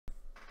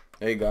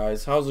Hey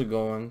guys, how's it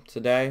going?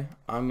 Today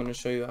I'm going to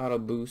show you how to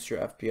boost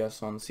your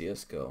FPS on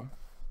CSGO.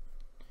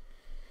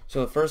 So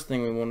the first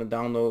thing we want to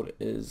download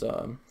is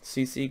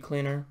CC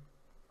Cleaner.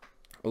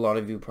 A lot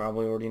of you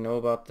probably already know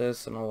about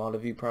this and a lot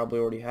of you probably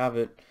already have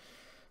it.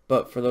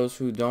 But for those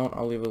who don't,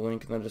 I'll leave a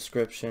link in the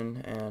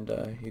description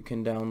and you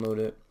can download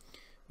it.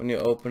 When you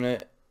open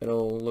it,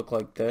 it'll look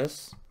like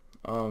this.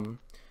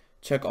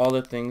 Check all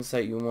the things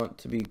that you want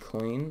to be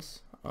cleaned.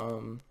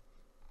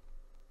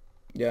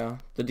 Yeah,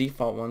 the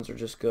default ones are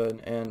just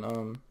good,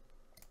 and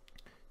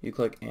you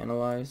click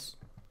analyze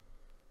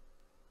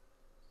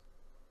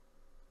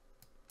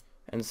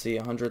and see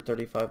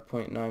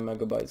 135.9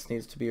 megabytes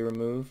needs to be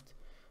removed.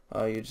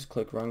 You just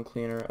click run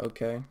cleaner,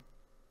 okay.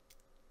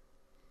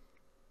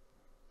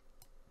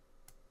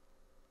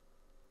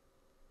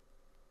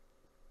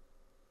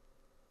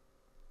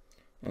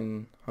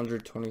 And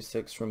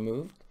 126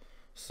 removed,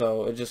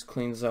 so it just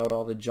cleans out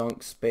all the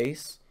junk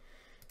space.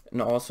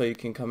 And also you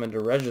can come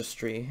into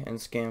registry and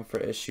scan for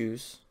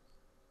issues,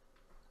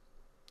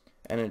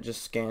 and it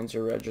just scans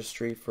your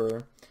registry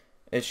for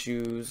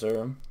issues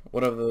or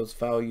whatever those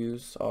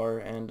values are,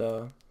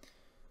 and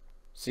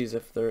sees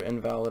if they're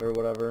invalid or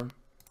whatever.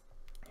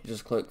 You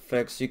just click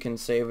fix. You can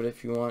save it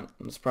if you want.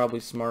 It's probably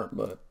smart,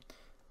 but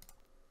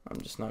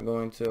I'm just not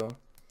going to.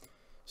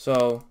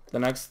 So the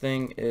next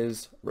thing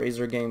is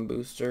Razor Game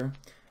Booster.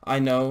 I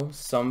know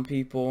some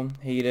people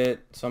hate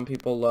it, some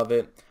people love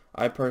it.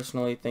 I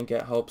personally think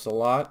it helps a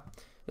lot,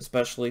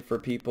 especially for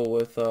people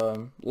with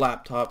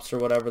laptops or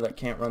whatever that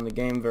can't run the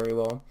game very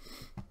well.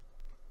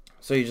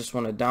 So you just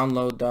want to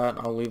download that.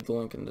 I'll leave the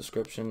link in the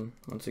description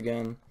once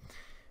again,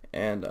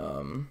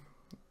 and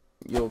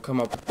you'll come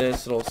up with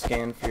this. It'll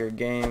scan for your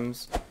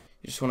games.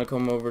 You just want to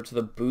come over to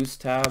the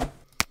Boost tab,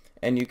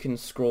 and you can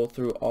scroll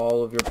through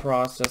all of your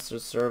processors,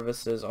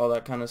 services, all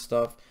that kind of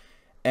stuff,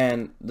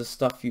 and the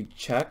stuff you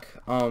check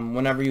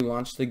whenever you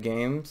launch the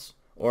games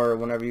or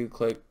whenever you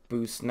click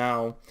Boost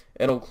Now,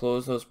 it'll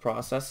close those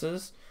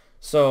processes,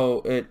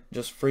 so it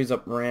just frees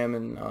up RAM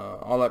and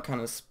all that kind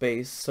of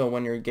space, so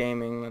when you're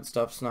gaming, that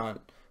stuff's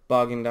not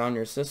bogging down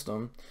your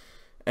system.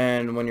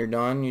 And when you're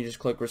done, you just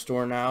click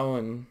Restore Now,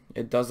 and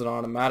it does it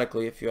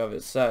automatically if you have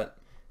it set,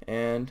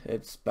 and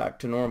it's back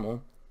to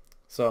normal.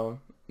 So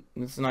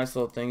it's a nice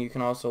little thing. You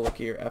can also look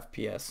at your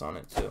FPS on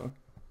it too.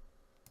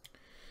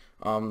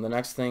 The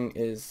next thing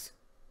is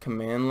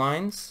command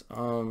lines.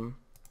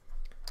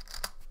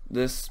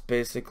 This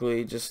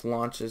basically just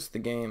launches the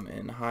game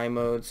in high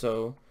mode,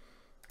 so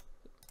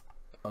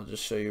I'll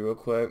just show you real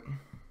quick.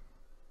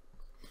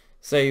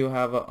 Say you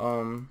have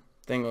a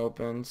thing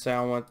open. Say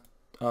I want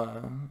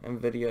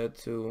NVIDIA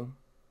to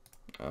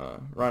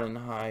run in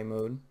high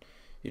mode.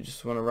 You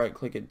just want to right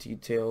click at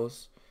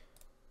details,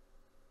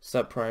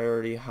 set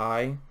priority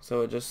high,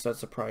 so it just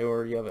sets a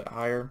priority of it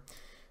higher.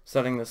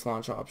 Setting this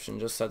launch option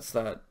just sets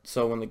that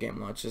so when the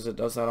game launches it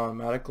does that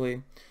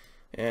automatically.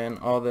 And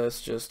all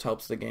this just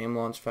helps the game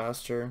launch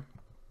faster.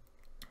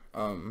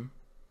 Yeah,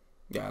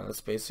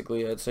 that's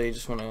basically it. So you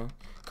just want to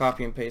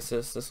copy and paste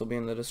this. This will be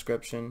in the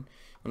description.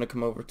 I'm going to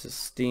come over to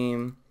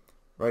Steam,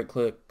 right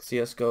click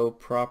CSGO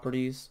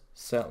properties,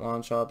 set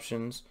launch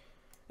options,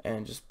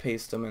 and just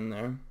paste them in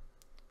there.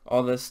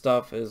 All this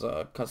stuff is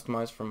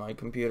customized for my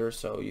computer,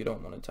 so you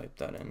don't want to type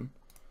that in.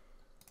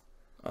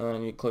 And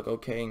then you click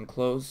OK and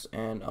close,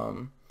 and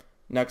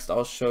next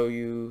I'll show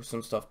you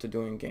some stuff to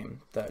do in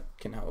game that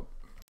can help.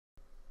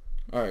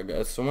 Alright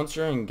guys, so once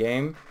you're in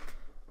game,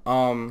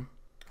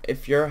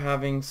 if you're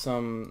having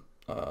some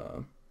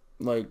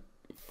like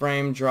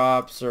frame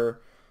drops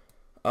or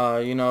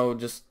you know,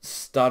 just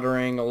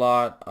stuttering a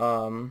lot,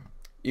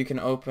 you can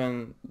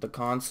open the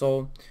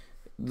console.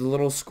 The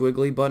little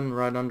squiggly button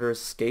right under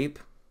escape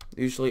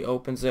usually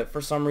opens it.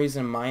 For some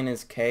reason mine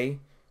is K,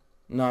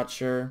 not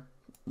sure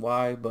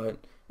why, but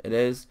it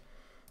is.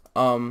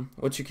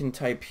 What you can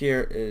type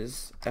here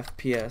is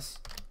FPS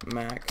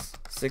max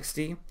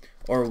 60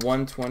 or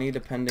 120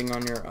 depending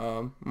on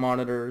your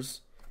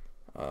monitor's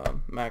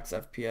max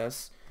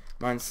FPS.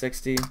 Mine's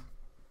 60,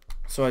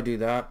 so I do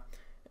that,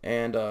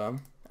 and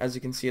as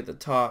you can see at the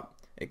top,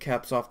 it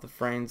caps off the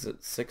frames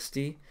at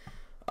 60.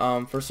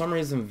 For some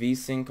reason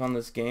VSync on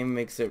this game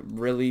makes it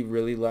really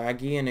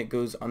laggy, and it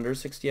goes under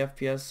 60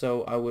 FPS,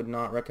 so I would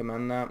not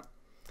recommend that.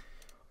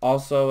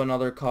 Also,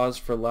 another cause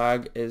for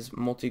lag is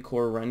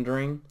multi-core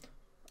rendering.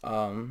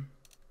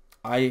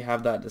 I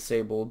have that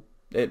disabled.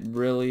 It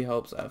really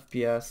helps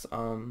FPS.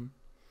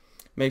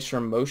 Make sure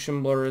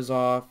motion blur is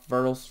off,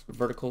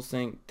 vertical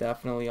sync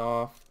definitely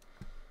off,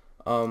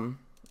 and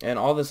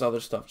all this other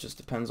stuff just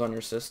depends on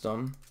your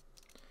system.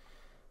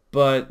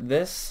 But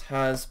this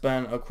has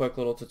been a quick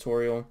little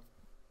tutorial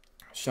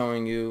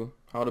showing you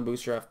how to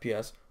boost your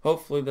FPS.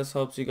 Hopefully this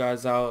helps you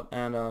guys out,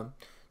 and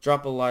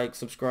drop a like,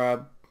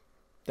 subscribe.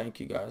 Thank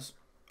you guys.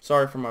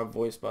 Sorry for my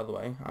voice, by the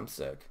way, I'm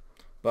sick.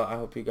 But I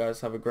hope you guys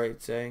have a great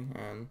day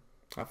and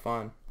have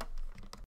fun.